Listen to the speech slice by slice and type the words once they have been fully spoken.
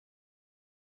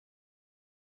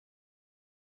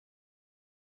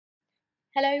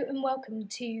Hello and welcome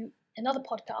to another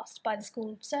podcast by the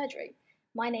School of Surgery.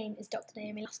 My name is Dr.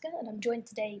 Naomi Laskar and I'm joined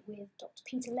today with Dr.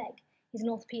 Peter Legg. He's an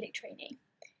orthopaedic trainee.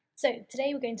 So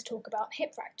today we're going to talk about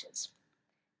hip fractures.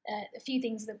 A few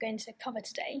things that we're going to cover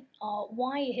today are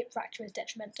why a hip fracture is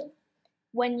detrimental,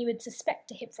 when you would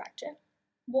suspect a hip fracture,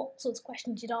 what sorts of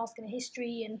questions you'd ask in a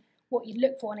history and what you'd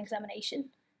look for in examination,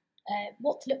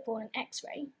 what to look for in an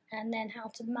x-ray, and then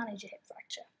how to manage a hip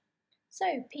fracture.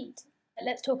 So Pete,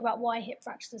 let's talk about why hip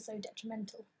fractures are so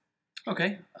detrimental.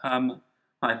 Okay.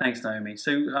 Hi, thanks, Naomi.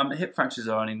 So hip fractures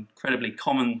are an incredibly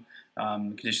common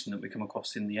condition that we come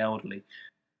across in the elderly.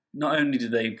 Not only do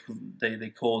they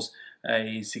cause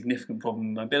a significant problem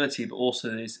in mobility, but also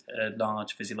there's a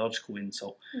large physiological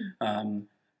insult,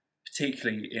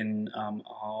 particularly in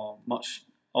our much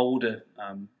older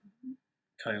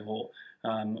cohort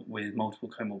with multiple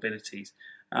comorbidities.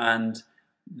 And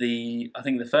I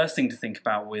think the first thing to think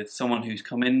about with someone who's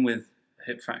come in with a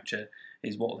hip fracture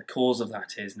is what the cause of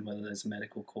that is and whether there's a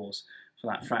medical cause for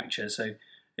that fracture. So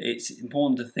it's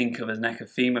important to think of a neck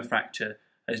of femur fracture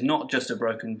as not just a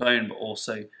broken bone, but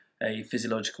also a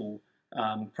physiological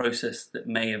process that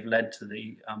may have led to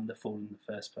the fall in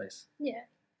the first place. Yeah.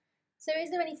 So is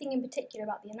there anything in particular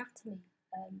about the anatomy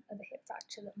of a hip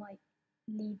fracture that might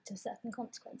lead to certain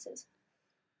consequences?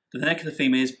 The neck of the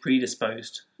femur is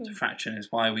predisposed to fracture, and is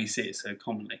why we see it so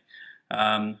commonly.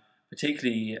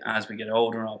 Particularly as we get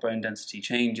older and our bone density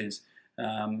changes,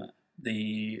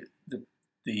 the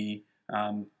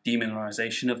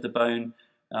demineralization of the bone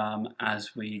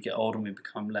as we get older and we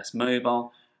become less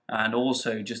mobile, and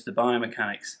also just the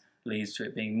biomechanics leads to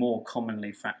it being more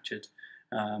commonly fractured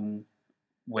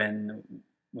when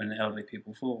elderly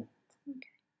people fall. Okay.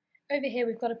 Over here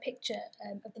we've got a picture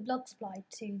of the blood supply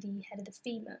to the head of the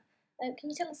femur. Can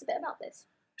you tell us a bit about this?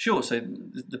 Sure. So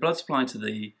the blood supply to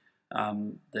the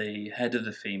head of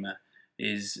the femur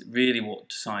is really what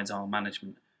decides our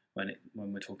management when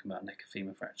we're talking about neck of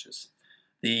femur fractures.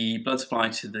 The blood supply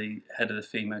to the head of the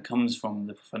femur comes from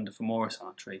the profunda femoris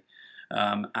artery,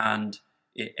 and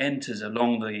it enters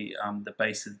along the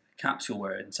base of the capsule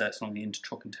where it inserts along the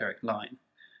intertrochanteric line.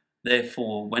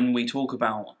 Therefore, when we talk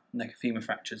about neck of femur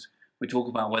fractures, we talk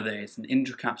about whether it's an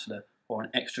intracapsular or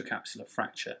an extracapsular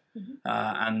fracture.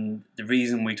 And the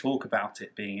reason we talk about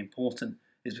it being important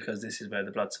is because this is where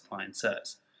the blood supply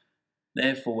inserts.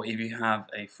 Therefore, if you have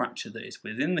a fracture that is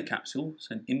within the capsule,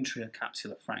 so an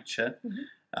intracapsular fracture,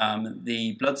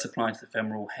 the blood supply to the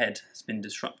femoral head has been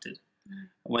disrupted.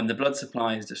 When the blood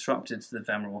supply is disrupted to the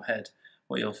femoral head,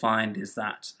 what you'll find is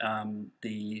that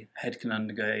the head can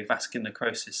undergo a vascular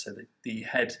necrosis, so that the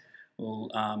head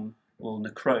will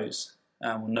necrose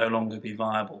and will no longer be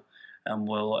viable, and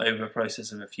will, over a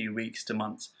process of a few weeks to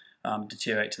months,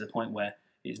 deteriorate to the point where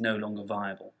it's no longer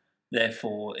viable.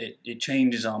 Therefore, it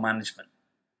changes our management.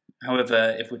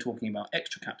 However, if we're talking about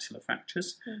extracapsular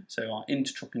fractures, so our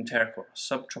intertrochanteric or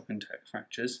subtrochanteric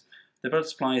fractures, the blood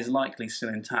supply is likely still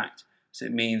intact. So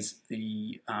it means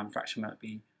the fracture might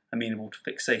be amenable to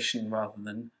fixation rather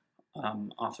than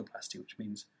arthroplasty, which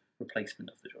means replacement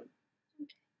of the joint.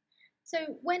 Okay.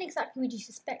 So when exactly would you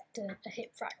suspect a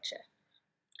hip fracture?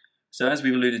 So as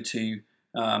we've alluded to,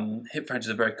 hip fractures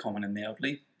are very common in the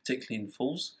elderly, particularly in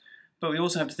falls. But we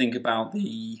also have to think about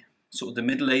the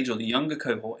middle age or the younger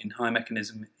cohort in high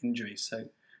mechanism injuries. So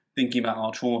thinking about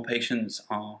our trauma patients,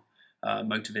 our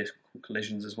motor vehicle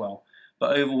collisions as well.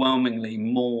 But overwhelmingly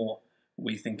more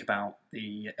we think about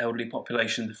the elderly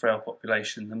population, the frail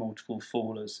population, the multiple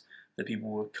fallers, the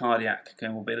people with cardiac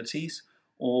comorbidities,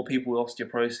 or people with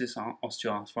osteoporosis,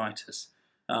 osteoarthritis.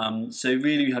 So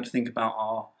really we have to think about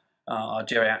our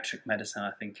geriatric medicine,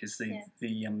 I think, is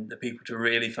the people to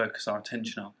really focus our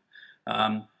attention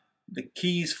on. The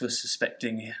keys for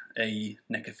suspecting a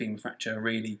neck of femur fracture are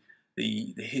really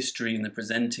the history and the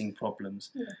presenting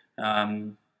problems.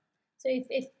 So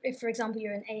if for example,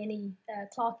 you're an A&E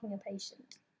clerking a patient,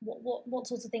 what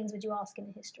sorts of things would you ask in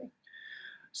the history?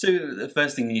 So the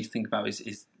first thing you need to think about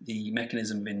is the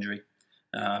mechanism of injury.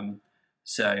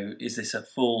 So is this a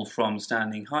fall from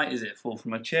standing height? Is it a fall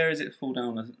from a chair? Is it a fall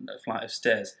down a flight of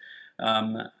stairs?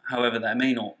 However, that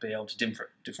may not be able to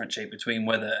differentiate between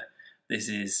whether this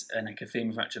is a neck of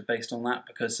femur fracture based on that,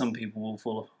 because some people will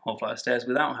fall a whole flight of stairs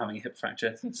without having a hip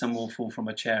fracture. Some will fall from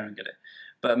a chair and get it.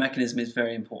 But mechanism is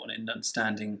very important in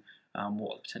understanding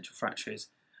what the potential fracture is.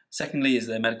 Secondly is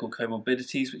their medical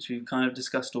comorbidities, which we've kind of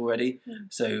discussed already.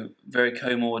 So very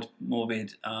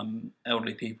comorbid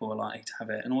elderly people are likely to have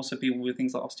it, and also people with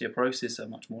things like osteoporosis are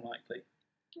much more likely.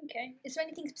 Okay. Is there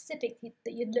anything specific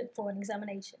that you'd look for in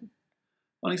examination?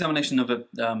 On examination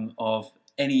of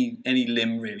any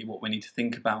limb really, what we need to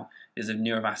think about is a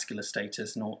neurovascular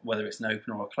status, not whether it's an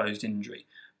open or a closed injury.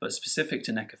 But specific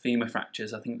to neck or femur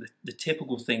fractures, I think the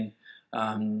typical thing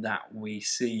that we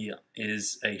see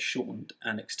is a shortened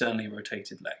and externally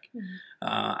rotated leg.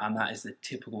 And that is the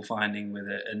typical finding with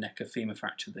a neck or femur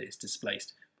fracture that is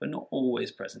displaced, but not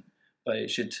always present. But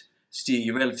it should steer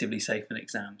you relatively safe in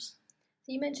exams.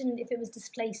 So you mentioned if it was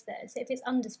displaced there, so if it's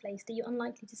undisplaced, are you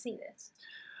unlikely to see this?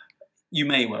 You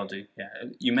may well do, yeah.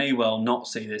 You may well not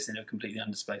see this in a completely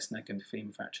undisplaced neck and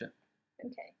femur fracture.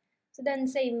 Okay. So then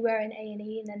say we were in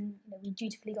A&E and then we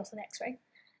dutifully got an X-ray.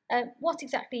 What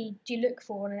exactly do you look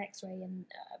for on an X-ray? And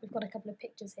we've got a couple of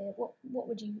pictures here. What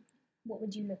would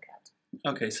you look at?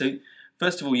 Okay, so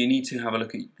first of all, you need to have a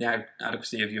look at the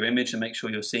adequacy of your image and make sure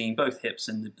you're seeing both hips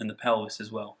and the pelvis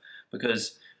as well,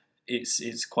 because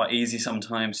it's quite easy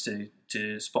sometimes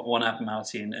to spot one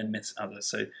abnormality and miss others.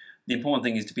 So the important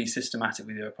thing is to be systematic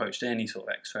with your approach to any sort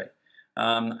of X-ray.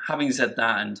 Having said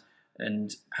that,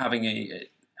 and having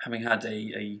had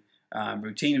a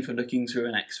routine for looking through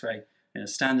an X-ray in a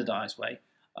standardised way,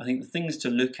 I think the things to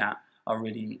look at are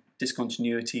really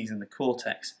discontinuities in the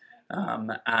cortex,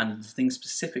 and things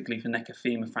specifically for neck or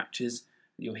femur fractures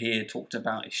that you'll hear talked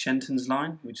about is Shenton's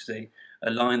line, which is a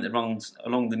line that runs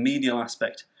along the medial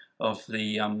aspect of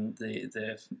the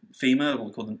femur, what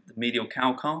we call the medial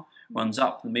calcar, runs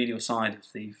up the medial side of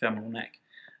the femoral neck,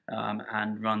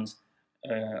 and runs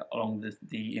along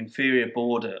the inferior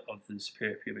border of the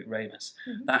superior pubic ramus.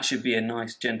 That should be a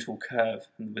nice gentle curve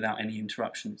without any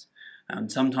interruptions.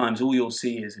 And sometimes all you'll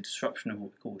see is a disruption of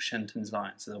what we call Shenton's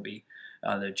line, so there'll be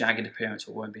the jagged appearance,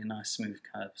 or it won't be a nice smooth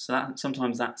curve. So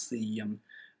sometimes that's the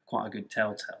quite a good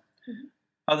telltale.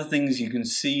 Other things you can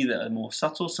see that are more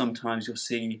subtle, sometimes you'll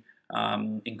see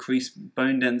increased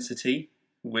bone density,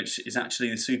 which is actually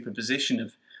the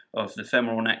superposition of the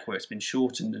femoral neck where it's been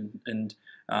shortened and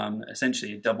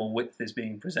essentially a double width is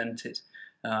being presented.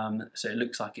 So it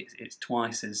looks like it's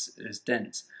twice as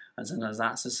dense, and sometimes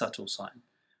that's a subtle sign.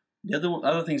 The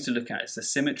other things to look at is the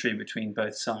symmetry between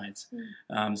both sides.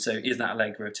 So is that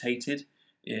leg rotated?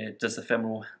 Does the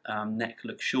femoral neck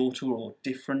look shorter or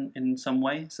different in some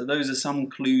way? So those are some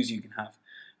clues you can have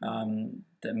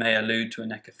that may allude to a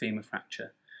neck or femur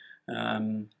fracture.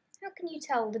 How can you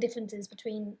tell the differences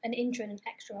between an intra and an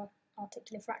extra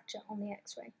articular fracture on the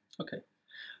X-ray? Okay,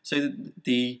 so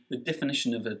the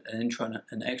definition of an intra and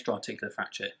an extra articular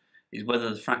fracture is whether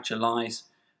the fracture lies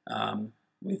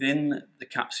within the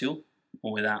capsule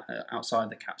or outside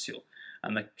the capsule,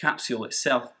 and the capsule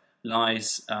itself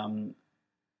lies the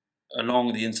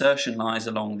insertion lies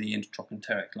along the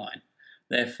intertrochanteric line.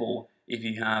 Therefore, if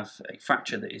you have a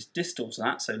fracture that is distal to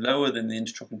that, so lower than the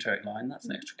intertrochanteric line, that's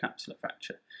an extracapsular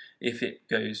fracture. If it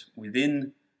goes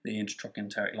within the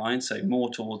intertrochanteric line, so more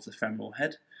towards the femoral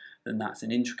head, then that's an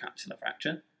intracapsular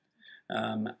fracture.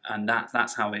 And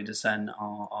that's how we discern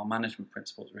our management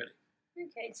principles, really.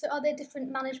 Okay, so are there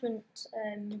different management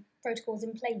protocols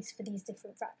in place for these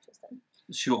different fractures then?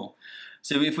 Sure.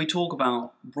 So if we talk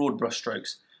about broad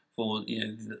brushstrokes for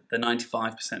the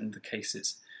 95% of the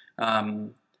cases,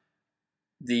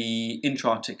 the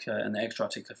intra-articular and the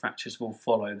extra-articular fractures will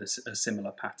follow a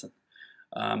similar pattern.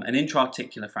 An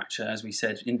intra-articular fracture, as we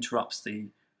said, interrupts the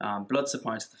blood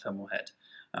supply to the femoral head.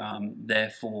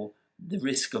 Therefore, the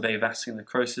risk of avascular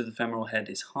necrosis of the femoral head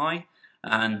is high,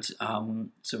 and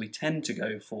so we tend to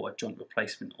go for a joint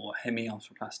replacement or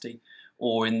hemiarthroplasty,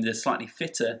 or in the slightly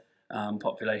fitter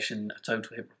population, a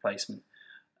total hip replacement.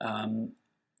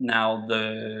 Now,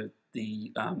 the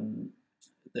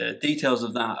details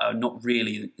of that are not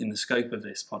really in the scope of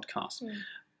this podcast.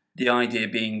 The idea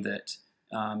being that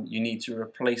you need to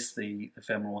replace the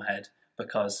femoral head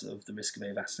because of the risk of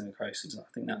avascular necrosis. I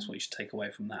think that's what you should take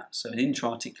away from that. So an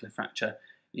intra-articular fracture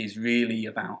is really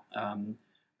about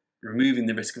removing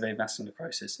the risk of avascular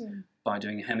necrosis by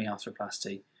doing a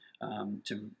hemiarthroplasty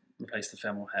to replace the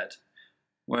femoral head.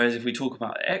 Whereas if we talk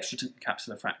about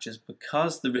extracapsular fractures,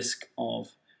 because the risk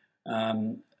of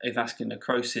avascular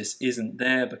necrosis isn't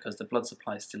there because the blood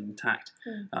supply is still intact,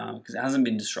 because it hasn't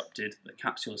been disrupted, the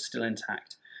capsule is still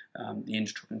intact, the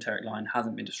intertrochanteric line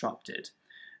hasn't been disrupted,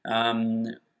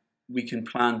 we can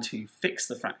plan to fix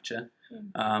the fracture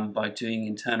by doing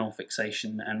internal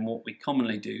fixation, and what we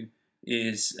commonly do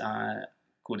is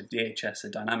called a DHS, a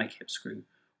dynamic hip screw,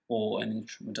 or an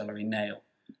intramedullary nail,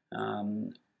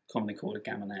 commonly called a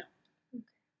gamma nail.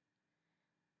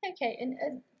 Okay,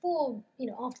 and for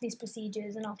after these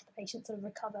procedures and after the patients sort of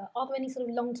recover, are there any sort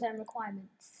of long-term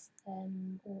requirements or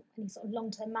any sort of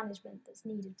long-term management that's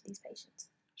needed for these patients?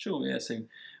 Sure, yeah. So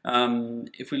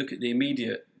if we look at the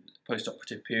immediate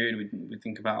post-operative period, we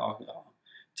think about our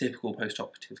typical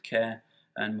post-operative care.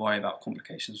 and worry about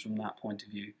complications from that point of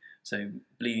view. So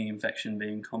bleeding, infection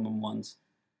being common ones.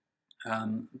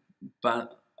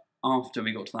 But after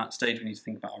we got to that stage, we need to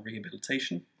think about our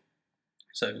rehabilitation.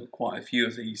 So quite a few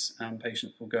of these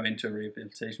patients will go into a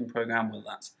rehabilitation program, whether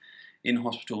that's in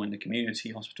hospital, in the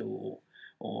community hospital,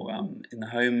 or in the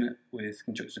home with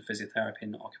conjunctive physiotherapy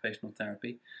and occupational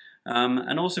therapy.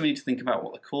 And also we need to think about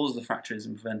what the cause of the fracture is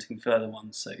and preventing further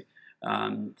ones. So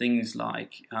things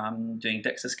like doing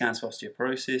DEXA scans for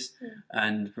osteoporosis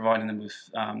and providing them with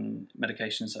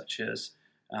medications such as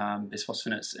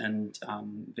bisphosphonates and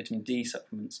vitamin D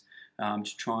supplements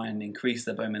to try and increase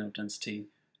their bone mineral density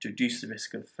to reduce the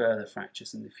risk of further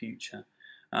fractures in the future.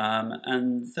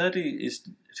 And thirdly is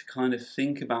to kind of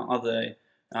think about other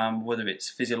whether it's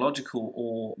physiological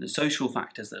or the social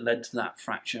factors that led to that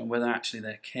fracture, and whether actually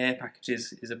their care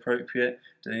packages is appropriate,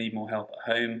 do they need more help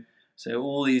at home? So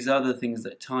all these other things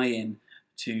that tie in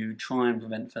to try and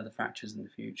prevent further fractures in the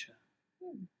future.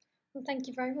 Well, thank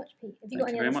you very much, Pete. Have you got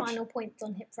any other final points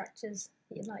on hip fractures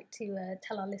that you'd like to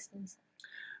tell our listeners?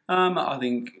 I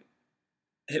think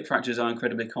hip fractures are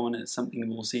incredibly common. It's something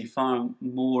we'll see far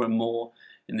more and more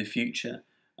in the future.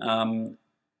 An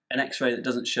X-ray that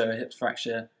doesn't show a hip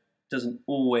fracture doesn't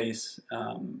always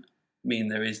mean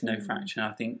there is no fracture.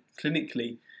 I think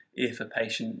clinically, if a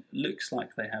patient looks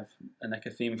like they have a neck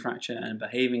of femur fracture and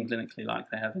behaving clinically like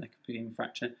they have a neck of femur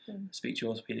fracture, speak to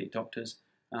orthopaedic doctors.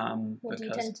 What do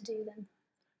you tend to do then?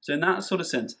 So in that sort of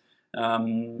sense,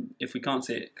 if we can't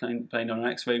see it plain on an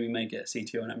X-ray, we may get a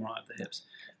CT or an MRI of the hips.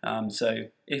 So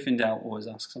if in doubt, always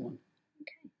ask someone.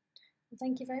 Okay. Well,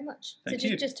 thank you very much. Thank you.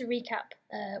 So just to recap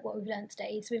what we've learned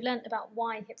today. So we've learned about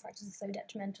why hip fractures are so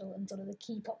detrimental and sort of the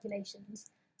key populations.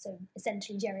 So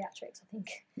essentially geriatrics, I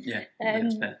think. Yeah,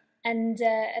 that's fair. And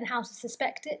how to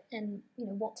suspect it, and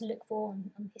what to look for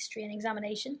on history and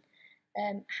examination.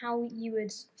 How you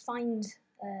would find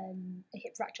a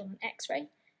hip fracture on an X-ray,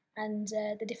 and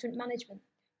the different management.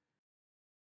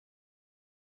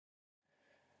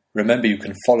 Remember, you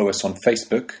can follow us on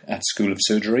Facebook at School of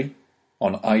Surgery,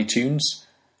 on iTunes,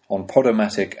 on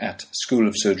Podomatic at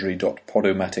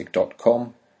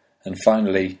schoolofsurgery.podomatic.com, and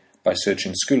finally by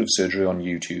searching School of Surgery on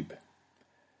YouTube.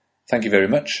 Thank you very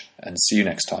much, and see you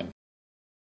next time.